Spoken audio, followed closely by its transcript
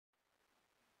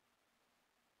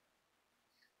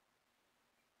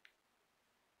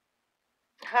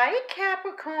Hi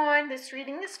Capricorn, this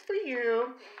reading is for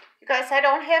you. You guys, I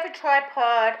don't have a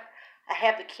tripod. I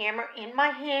have the camera in my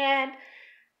hand.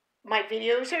 My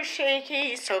videos are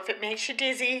shaky, so if it makes you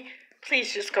dizzy,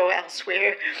 please just go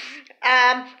elsewhere.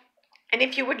 And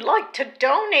if you would like to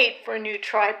donate for a new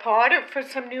tripod or for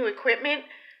some new equipment,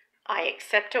 I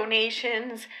accept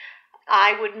donations.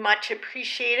 I would much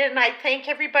appreciate it, and I thank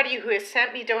everybody who has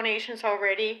sent me donations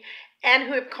already and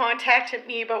who have contacted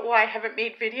me about why I haven't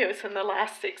made videos in the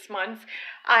last 6 months.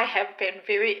 I have been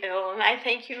very ill, and I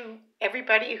thank you,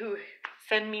 everybody who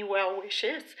send me well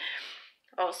wishes.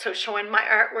 Also showing my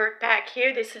artwork back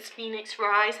here. This is Phoenix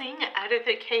Rising out of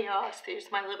the chaos.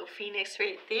 There's my little phoenix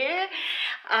right there.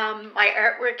 My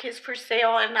artwork is for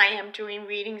sale, and I am doing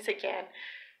readings again.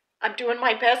 I'm doing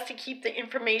my best to keep the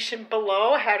information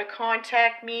below, how to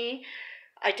contact me.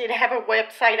 I did have a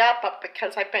website up, but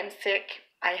because I've been sick,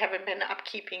 I haven't been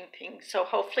upkeeping things. So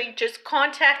hopefully just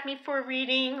contact me for a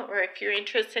reading, or if you're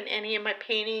interested in any of my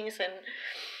paintings, and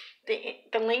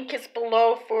the link is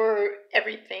below for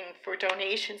everything, for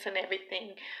donations and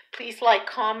everything. Please like,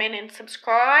 comment, and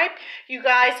subscribe. You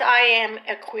guys, I am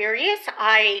Aquarius.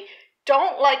 I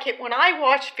don't like it when I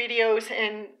watch videos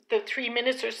and the 3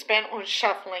 minutes are spent on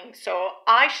shuffling. So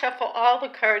I shuffle all the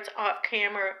cards off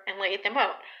camera and lay them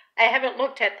out. I haven't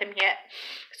looked at them yet.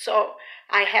 So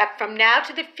I have from now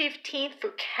to the 15th for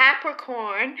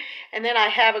Capricorn, and then I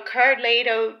have a card laid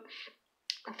out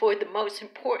for the most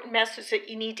important message that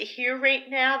you need to hear right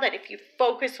now, that if you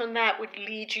focus on that would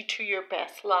lead you to your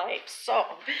best life. So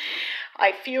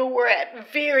I feel we're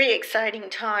at very exciting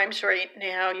times right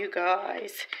now, you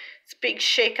guys. It's big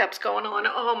shakeups going on.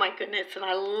 Oh my goodness, and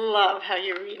I love how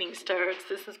your reading starts.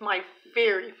 This is my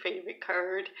very favorite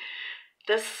card,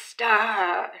 the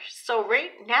Star. So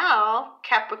right now,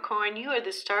 Capricorn, you are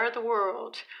the star of the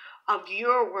world, of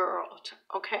your world,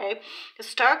 okay? The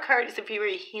Star card is a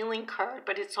very healing card,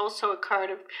 but it's also a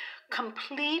card of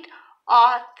complete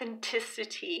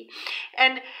authenticity.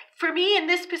 And for me, in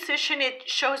this position, it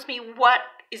shows me what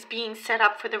is being set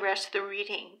up for the rest of the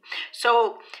reading.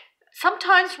 So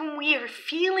sometimes when we are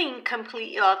feeling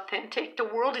completely authentic, the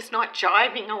world is not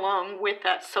jiving along with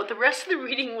us. So the rest of the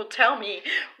reading will tell me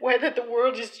whether the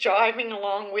world is jiving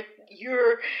along with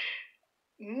your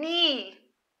need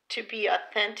to be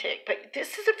authentic. But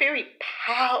this is a very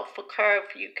powerful card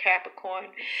for you, Capricorn.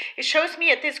 It shows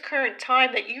me at this current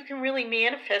time that you can really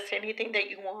manifest anything that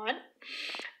you want.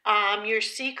 Your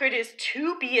secret is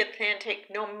to be authentic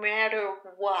no matter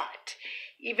what.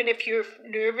 Even if you're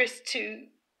nervous to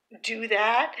do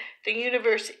that, the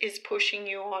universe is pushing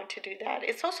you on to do that.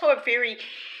 It's also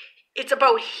it's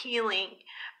about healing,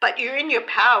 but you're in your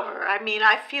power. I mean,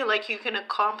 I feel like you can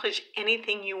accomplish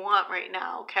anything you want right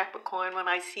now, Capricorn, when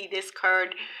I see this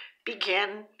card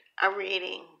begin a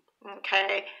reading,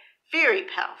 okay? Very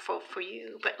powerful for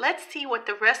you. But let's see what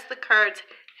the rest of the cards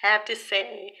have to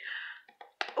say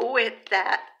with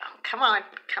that. Oh, come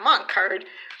on, card.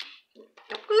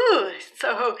 Ooh,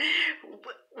 so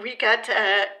we got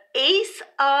Ace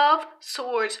of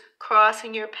Swords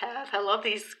crossing your path. I love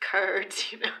these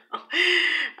cards, you know.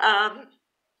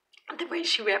 The way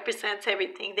she represents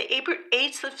everything. The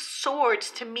Ace of Swords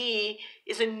to me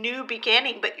is a new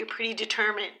beginning, but you're pretty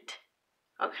determined.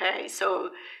 Okay,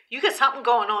 so you got something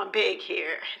going on big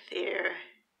here. There.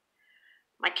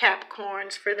 My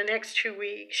Capricorns, for the next 2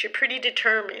 weeks. You're pretty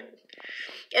determined.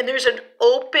 And there's an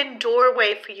open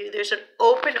doorway for you. There's an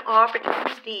open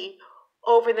opportunity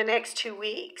over the next 2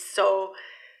 weeks. So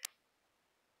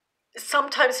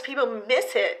sometimes people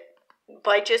miss it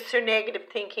by just their negative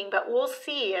thinking, but we'll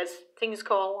see as things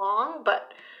go along.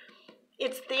 But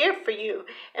it's there for you.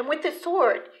 And with the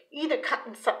sword, either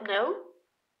cutting something out,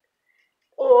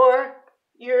 or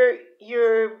you're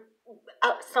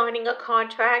signing a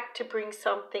contract to bring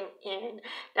something in.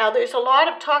 Now, there's a lot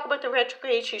of talk about the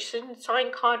retrogrades. You shouldn't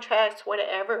sign contracts,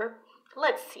 whatever.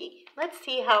 Let's see. Let's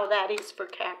see how that is for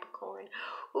Capricorn.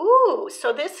 Ooh,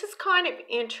 so this is kind of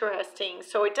interesting.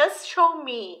 So it does show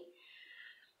me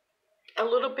a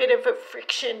little bit of a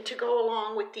friction to go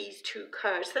along with these two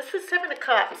cards. This is Seven of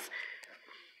Cups.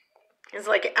 It's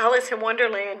like Alice in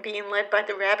Wonderland being led by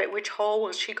the rabbit. Which hole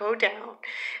will she go down?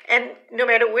 And no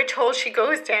matter which hole she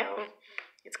goes down,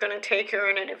 it's going to take her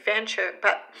on an adventure.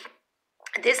 But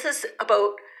this is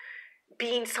about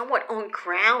being somewhat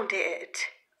ungrounded,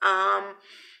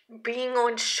 being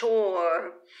on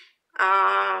shore.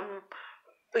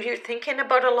 You're thinking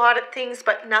about a lot of things,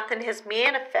 but nothing has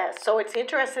manifest. So it's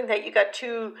interesting that you got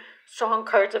two strong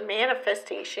cards of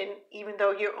manifestation, even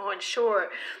though you're on shore.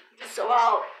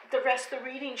 So the rest of the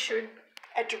reading should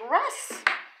address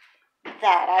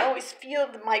that. I always feel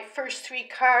that my first 3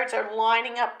 cards are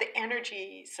lining up the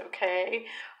energies, okay,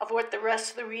 of what the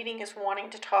rest of the reading is wanting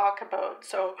to talk about.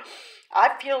 So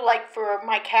I feel like for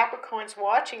my Capricorns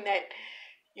watching that,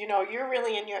 you know, you're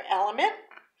really in your element.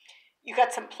 You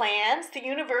got some plans. The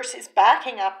universe is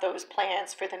backing up those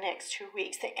plans for the next 2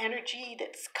 weeks. The energy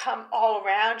that's come all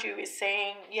around you is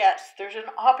saying, yes, there's an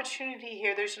opportunity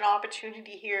here. There's an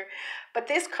opportunity here. But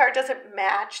this card doesn't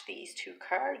match these 2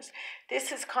 cards.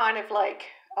 This is kind of like,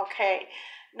 okay,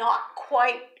 not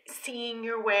quite seeing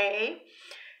your way.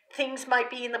 Things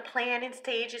might be in the planning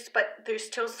stages, but there's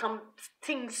still some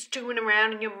things stewing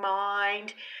around in your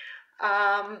mind.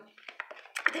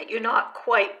 That you're not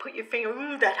quite put your finger,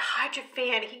 ooh, that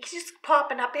Hierophant, he's just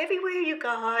popping up everywhere, you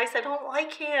guys. I don't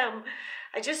like him.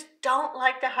 I just don't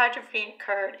like the Hierophant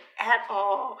card at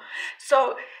all.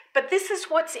 So, but this is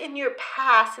what's in your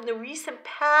past, in the recent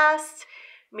past.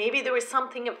 Maybe there was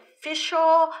something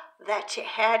official that you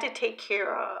had to take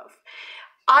care of.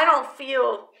 I don't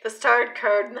feel the Star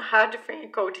card and the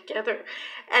Hierophant go together.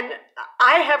 And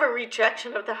I have a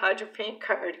rejection of the Hierophant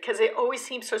card because it always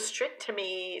seems so strict to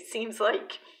me. It seems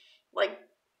like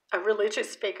a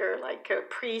religious figure, like a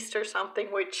priest or something,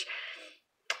 which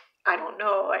I don't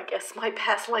know. I guess my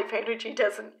past life energy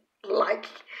doesn't like.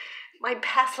 My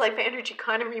past life energy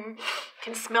kind of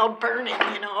can smell burning,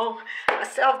 you know,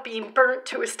 myself being burnt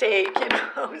to a stake, you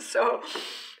know, so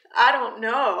I don't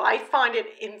know. I find it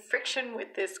in friction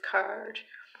with this card.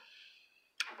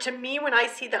 To me, when I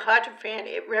see the Hierophant,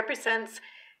 it represents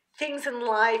things in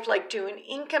life like doing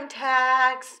income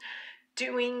tax,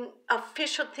 doing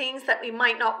official things that we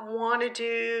might not want to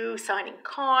do, signing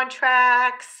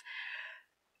contracts,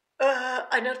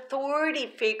 an authority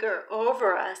figure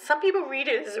over us. Some people read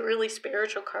it as a really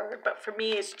spiritual card, but for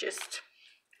me, it's just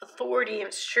authority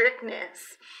and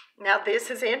strictness. Now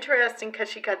this is interesting because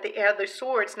she got the other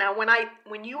swords. Now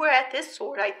when you were at this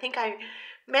sword, I think I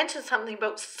mentioned something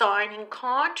about signing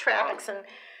contracts, and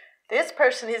this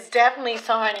person is definitely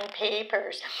signing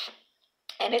papers.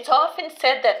 And it's often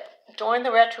said that during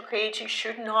the retrograde you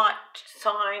should not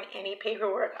sign any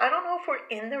paperwork. I don't know if we're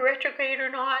in the retrograde or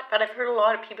not, but I've heard a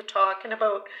lot of people talking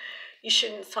about you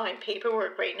shouldn't sign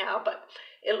paperwork right now, but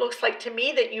it looks like to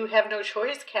me that you have no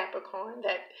choice, Capricorn,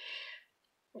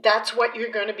 that's what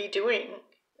you're going to be doing.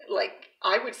 Like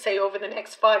I would say over the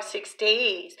next 5-6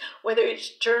 days, whether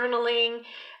it's journaling,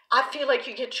 I feel like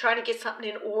you get trying to get something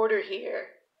in order here.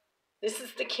 This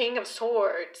is the King of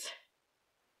Swords.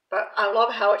 But I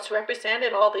love how it's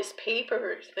represented, all these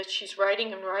papers that she's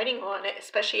writing on it,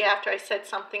 especially after I said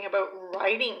something about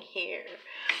writing here.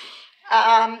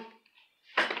 And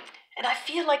I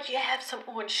feel like you have some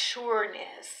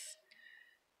unsureness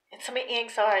and some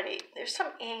anxiety. There's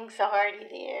some anxiety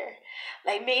there.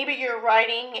 Like maybe you're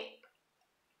writing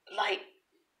like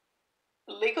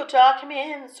legal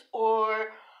documents, or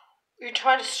you're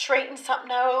trying to straighten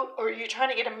something out, or you're trying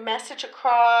to get a message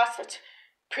across that's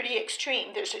pretty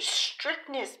extreme. There's a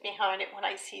strictness behind it when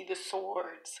I see the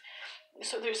swords.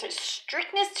 So there's a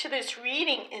strictness to this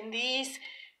reading in these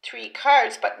 3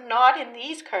 cards, but not in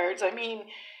these cards. I mean,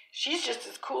 she's just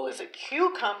as cool as a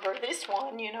cucumber, this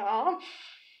one, you know.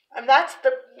 And that's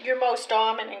your most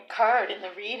dominant card in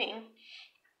the reading.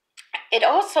 It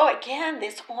also, again,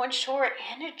 this onshore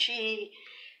energy.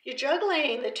 You're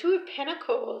juggling the 2 of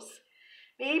Pentacles.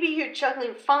 Maybe you're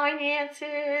juggling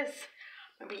finances.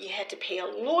 Maybe you had to pay a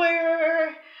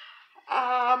lawyer.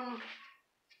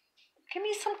 Give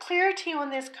me some clarity on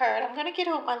this card. I'm going to get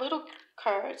out my little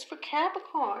cards for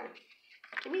Capricorn.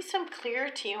 Give me some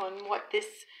clarity on what this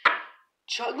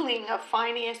juggling of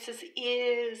finances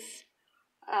is.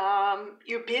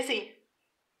 You're busy.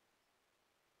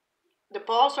 The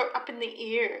balls are up in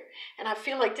the air. And I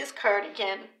feel like this card,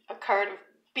 again, a card of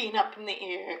being up in the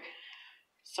air.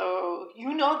 So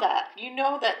you know that. You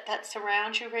know that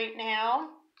surrounds you right now.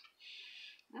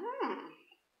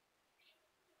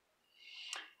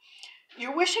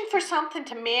 You're wishing for something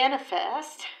to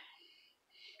manifest.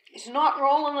 It's not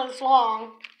rolling as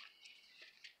long,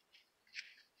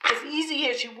 as easy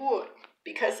as you would.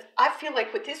 Because I feel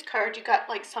like with this card, you got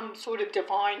like some sort of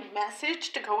divine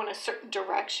message to go in a certain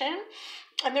direction.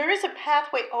 And there is a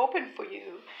pathway open for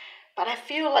you. But I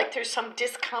feel like there's some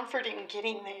discomfort in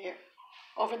getting there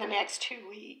over the next 2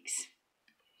 weeks.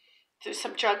 There's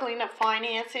some juggling of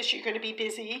finances. You're going to be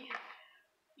busy.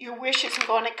 Your wish isn't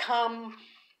going to come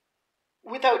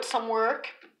without some work,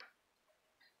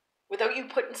 without you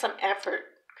putting some effort.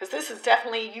 Because this is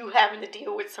definitely you having to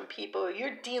deal with some people.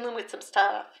 You're dealing with some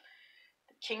stuff.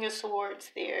 The King of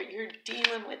Swords there. You're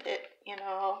dealing with it, you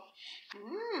know.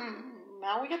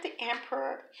 Now we got the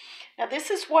Emperor. Now this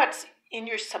is what's in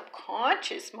your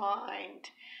subconscious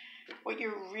mind, what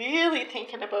you're really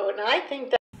thinking about. And I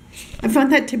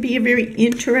found that to be a very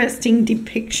interesting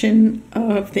depiction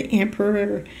of the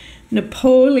Emperor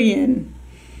Napoleon.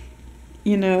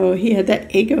 You know, he had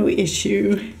that ego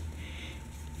issue,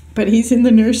 but he's in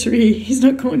the nursery. He's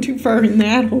not going too far in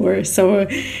that horse. So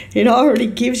it already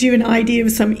gives you an idea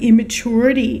of some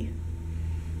immaturity.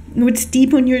 What's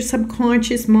deep on your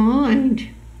subconscious mind.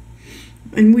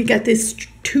 And we got this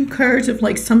 2 cards of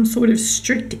like some sort of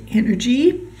strict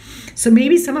energy. So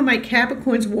maybe some of my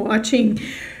Capricorns watching,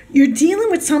 you're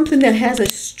dealing with something that has a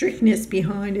strictness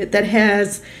behind it, that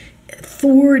has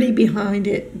authority behind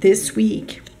it this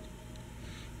week.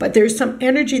 But there's some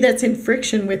energy that's in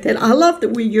friction with it. I love the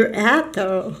way you're at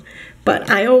though, but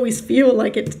I always feel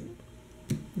like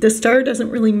the star doesn't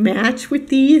really match with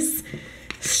these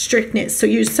strictness. So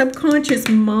your subconscious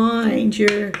mind,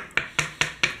 you're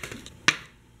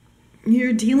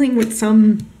dealing with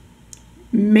some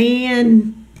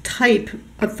man type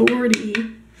authority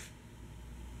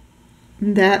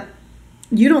that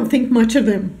you don't think much of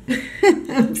them.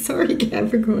 I'm sorry,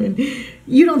 Capricorn.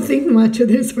 You don't think much of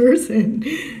this person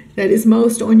that is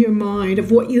most on your mind,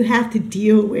 of what you have to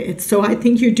deal with. So I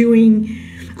think you've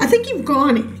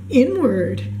gone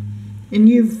inward and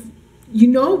you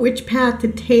know which path to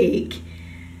take,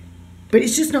 but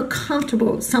it's just not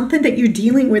comfortable. Something that you're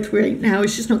dealing with right now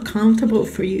is just not comfortable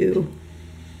for you.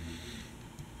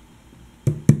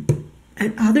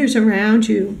 And others around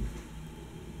you,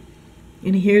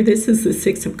 and here this is the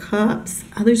 6 of Cups,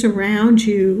 others around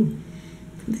you,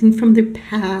 something from the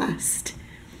past,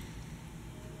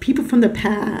 people from the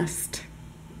past,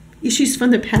 issues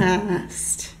from the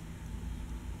past.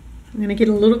 I'm going to get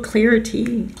a little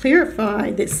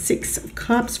clarify this 6 of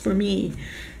Cups for me.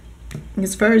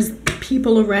 As far as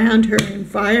people around her,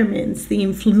 environments, the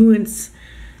influence,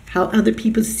 how other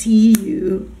people see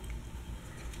you.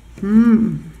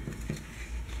 You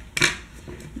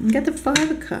got the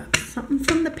 5 of Cups, something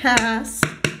from the past.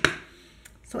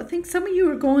 So I think some of you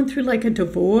are going through like a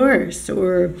divorce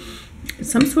or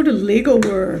some sort of legal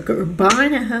work or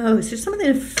buying a house. There's something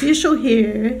official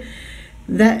here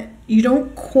that you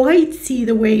don't quite see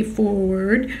the way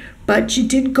forward, but you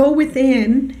did go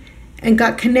within and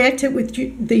got connected with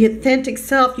the authentic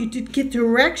self. You did get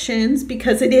directions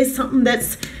because it is something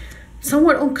that's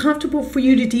somewhat uncomfortable for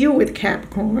you to deal with,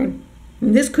 Capricorn.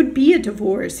 And this could be a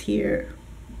divorce here.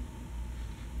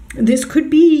 This could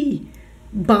be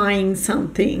buying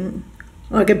something,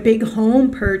 like a big home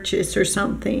purchase or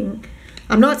something.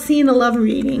 I'm not seeing a love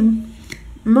reading.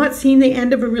 I'm not seeing the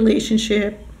end of a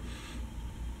relationship.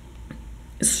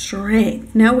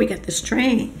 Strength. Now we got the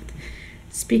Strength.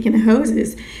 Speaking of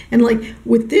houses, and like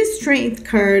with this Strength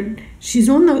card, she's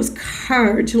on those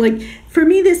cards. Like for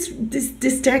me, this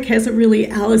deck has a really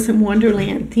Alice in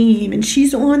Wonderland theme, and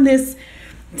she's on this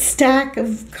stack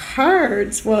of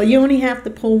cards. Well, you only have to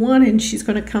pull one, and she's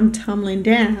going to come tumbling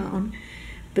down.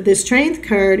 But the Strength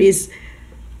card is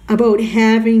about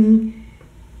having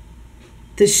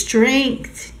the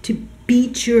strength to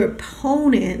beat your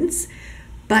opponents,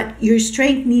 but your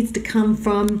strength needs to come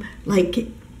from like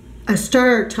a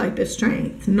star type of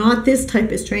strength, not this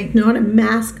type of strength, not a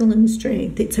masculine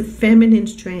strength. It's a feminine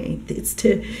strength. It's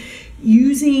to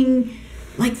using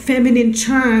like feminine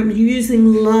charm,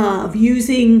 using love,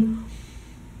 using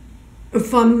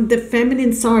from the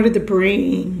feminine side of the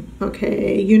brain,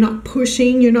 okay? You're not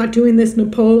pushing, you're not doing this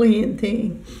Napoleon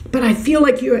thing. But I feel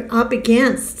like you're up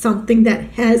against something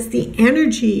that has the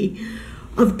energy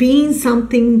of being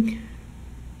something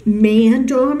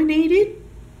man-dominated,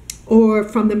 or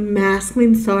from the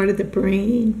masculine side of the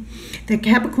brain, that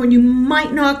Capricorn you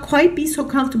might not quite be so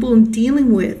comfortable in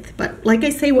dealing with. But like I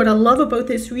say, what I love about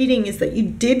this reading is that you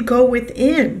did go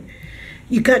within.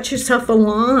 You got yourself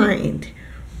aligned.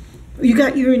 You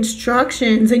got your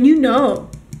instructions, and you know.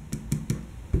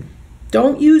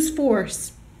 Don't use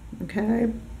force,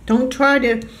 okay? Don't try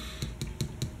to,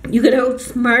 you could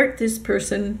outsmart this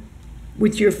person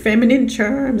with your feminine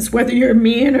charms, whether you're a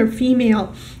man or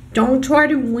female. Don't try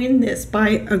to win this by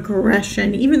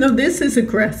aggression, even though this is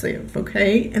aggressive,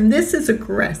 okay? And this is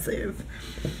aggressive.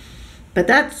 But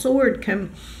that sword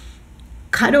can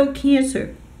cut out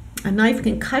cancer. A knife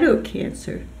can cut out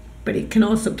cancer, but it can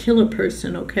also kill a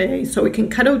person, okay? So it can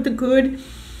cut out the good,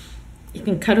 it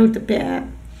can cut out the bad.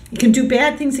 It can do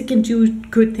bad things, it can do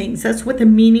good things. That's what the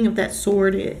meaning of that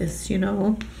sword is, you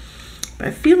know? But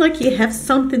I feel like you have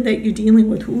something that you're dealing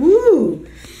with. Ooh!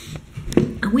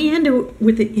 We end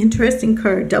with an interesting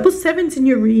card. Double sevens in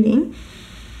your reading.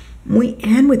 We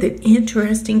end with an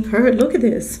interesting card. Look at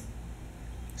this.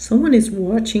 Someone is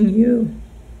watching you.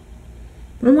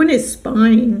 One is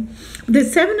spying. The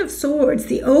Seven of Swords,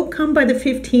 the outcome by the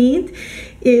 15th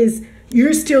is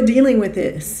you're still dealing with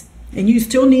this. And you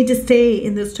still need to stay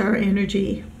in the star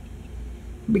energy.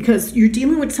 Because you're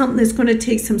dealing with something that's going to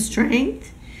take some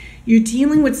strength. You're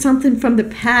dealing with something from the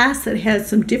past that has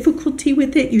some difficulty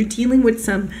with it. You're dealing with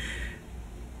some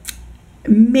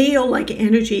male-like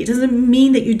energy. It doesn't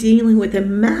mean that you're dealing with a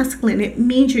masculine. It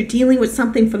means you're dealing with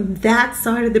something from that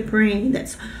side of the brain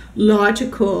that's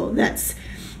logical, that's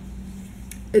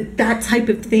that type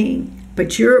of thing.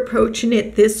 But you're approaching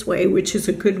it this way, which is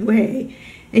a good way.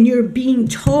 And you're being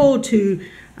told to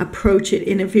approach it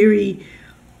in a very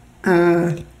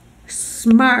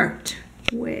smart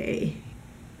way.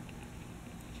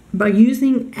 By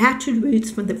using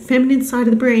attributes from the feminine side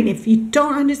of the brain. If you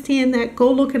don't understand that, go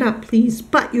look it up, please.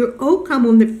 But your outcome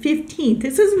on the 15th,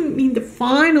 this doesn't mean the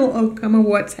final outcome of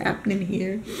what's happening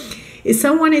here, is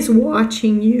someone is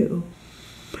watching you.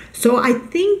 So I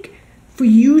think for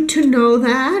you to know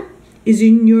that is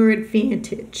in your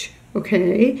advantage,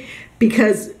 okay?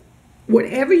 Because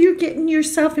whatever you're getting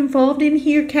yourself involved in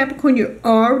here, Capricorn, you're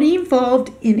already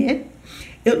involved in it.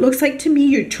 It looks like to me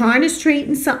you're trying to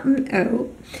straighten something out.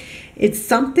 It's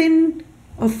something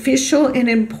official and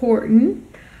important.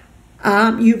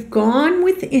 You've gone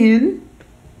within.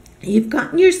 You've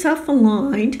gotten yourself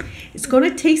aligned. It's going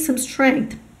to take some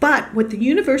strength. But what the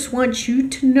universe wants you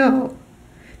to know,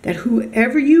 that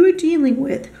whoever you are dealing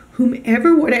with,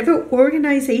 whomever, whatever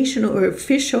organization or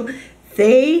official,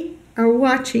 they are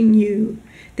watching you.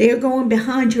 They are going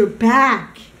behind your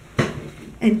back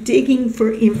and digging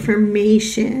for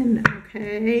information,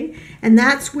 okay? And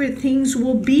that's where things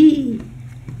will be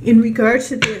in regards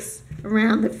to this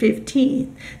around the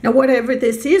 15th. Now, whatever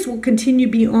this is will continue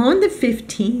beyond the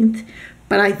 15th,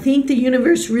 but I think the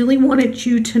universe really wanted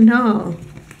you to know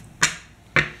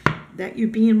that you're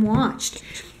being watched.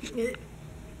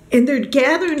 And they're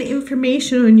gathering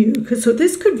information on you, because so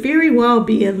this could very well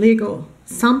be illegal,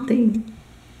 something.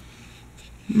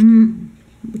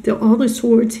 With all the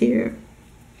swords here.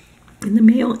 And the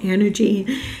male energy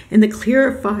and the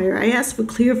clarifier. I asked for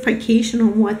clarification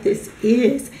on what this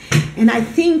is. And I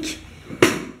think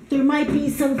there might be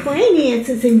some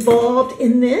finances involved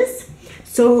in this.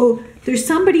 So there's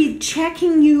somebody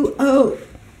checking you out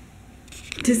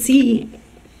to see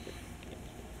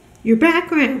your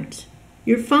background,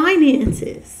 your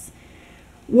finances,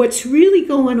 what's really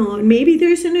going on. Maybe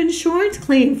there's an insurance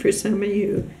claim for some of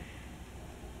you.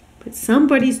 But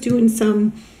somebody's doing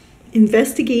some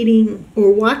investigating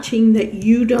or watching that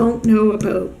you don't know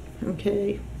about,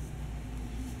 okay?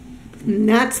 And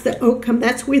that's the outcome.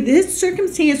 That's where this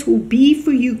circumstance will be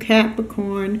for you,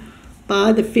 Capricorn,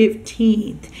 by the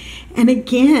 15th. And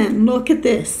again, look at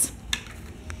this.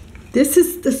 This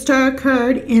is the star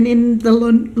card, and in the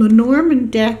Lenormand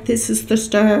deck, this is the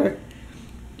star.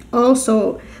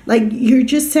 Also, like you're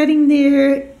just sitting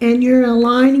there and you're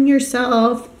aligning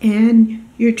yourself and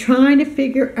you're trying to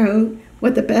figure out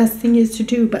what the best thing is to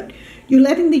do, but you're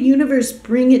letting the universe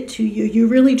bring it to you. You're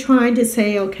really trying to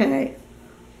say, okay,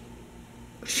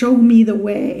 show me the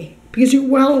way, because you're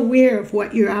well aware of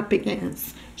what you're up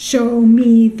against. Show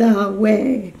me the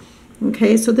way.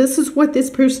 Okay, so this is what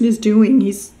this person is doing.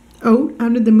 He's out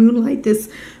under the moonlight,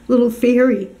 this little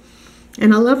fairy,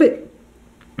 and I love it.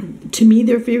 To me,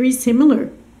 they're very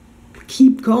similar.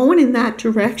 Keep going in that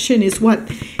direction is what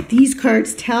these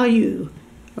cards tell you.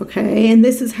 Okay, and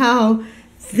this is how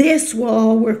this will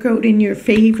all work out in your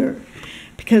favor,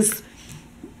 because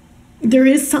there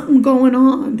is something going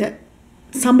on that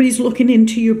somebody's looking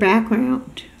into your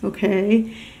background,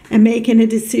 okay, and making a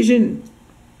decision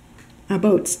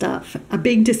about stuff, a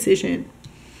big decision.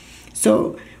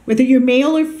 So whether you're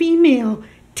male or female,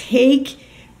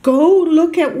 go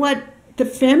look at what the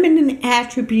feminine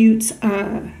attributes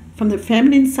are from the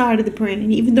feminine side of the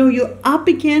brain, even though you're up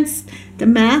against the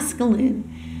masculine.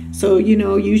 So, you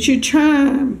know, use your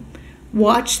charm.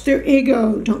 Watch their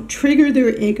ego. Don't trigger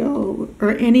their ego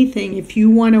or anything if you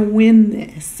want to win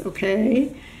this,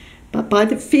 okay? But by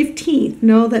the 15th,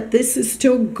 know that this is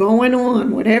still going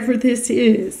on, whatever this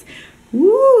is.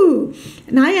 Woo!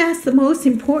 And I asked the most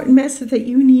important message that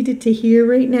you needed to hear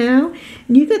right now.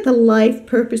 And you got the life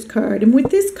purpose card. And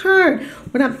with this card,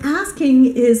 what I'm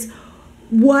asking is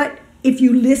what, if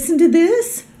you listen to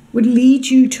this, would lead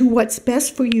you to what's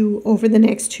best for you over the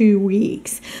next 2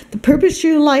 weeks. The purpose of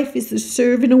your life is to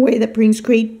serve in a way that brings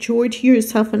great joy to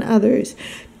yourself and others.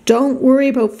 Don't worry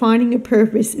about finding a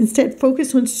purpose. Instead,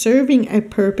 focus on serving a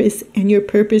purpose, and your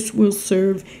purpose will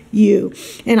serve you.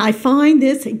 And I find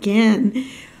this, again,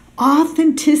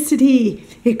 authenticity.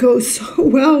 It goes so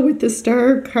well with the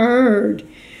star card.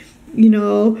 You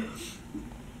know,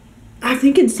 I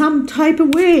think in some type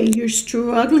of way you're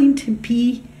struggling to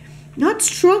be, not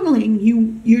struggling,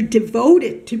 you're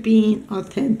devoted to being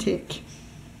authentic.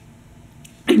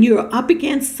 And you're up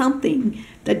against something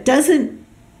that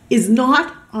is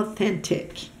not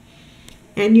authentic.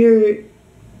 And you're,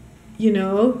 you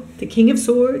know, the King of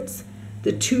Swords,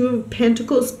 the Two of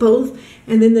Pentacles, both,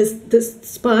 and then this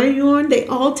spy yarn, they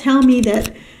all tell me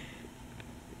that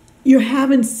you're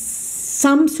having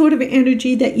some sort of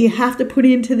energy that you have to put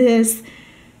into this,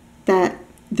 that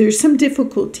there's some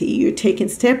difficulty. You're taking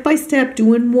step by step,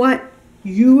 doing what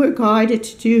you are guided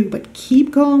to do, but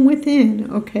keep going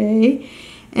within, okay?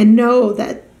 And know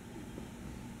that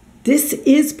this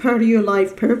is part of your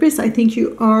life purpose. I think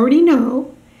you already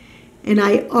know, and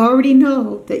I already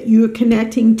know that you're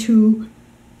connecting to,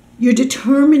 you're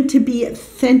determined to be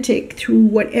authentic through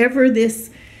whatever this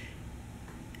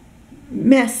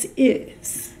mess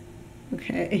is,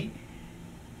 okay?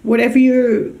 Whatever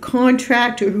your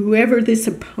contract or whoever this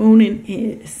opponent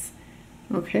is,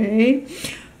 okay?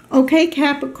 Okay,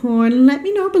 Capricorn, let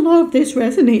me know below if this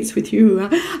resonates with you.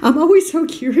 I'm always so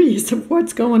curious of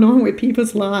what's going on with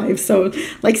people's lives. So,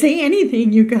 like, say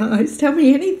anything, you guys. Tell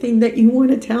me anything that you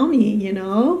want to tell me, you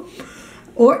know?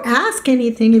 Or ask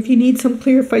anything if you need some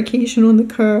clarification on the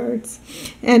cards.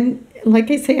 And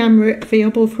like I say, I'm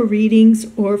available for readings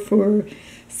or for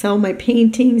sell my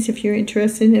paintings if you're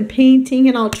interested in painting,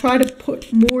 and I'll try to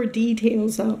put more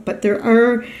details up, but there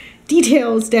are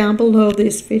details down below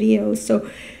this video. So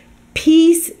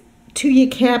peace to you,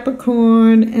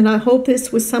 Capricorn, and I hope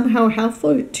this was somehow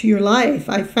helpful to your life.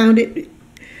 I found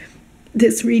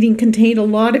this reading contained a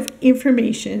lot of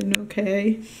information,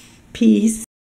 okay? Peace.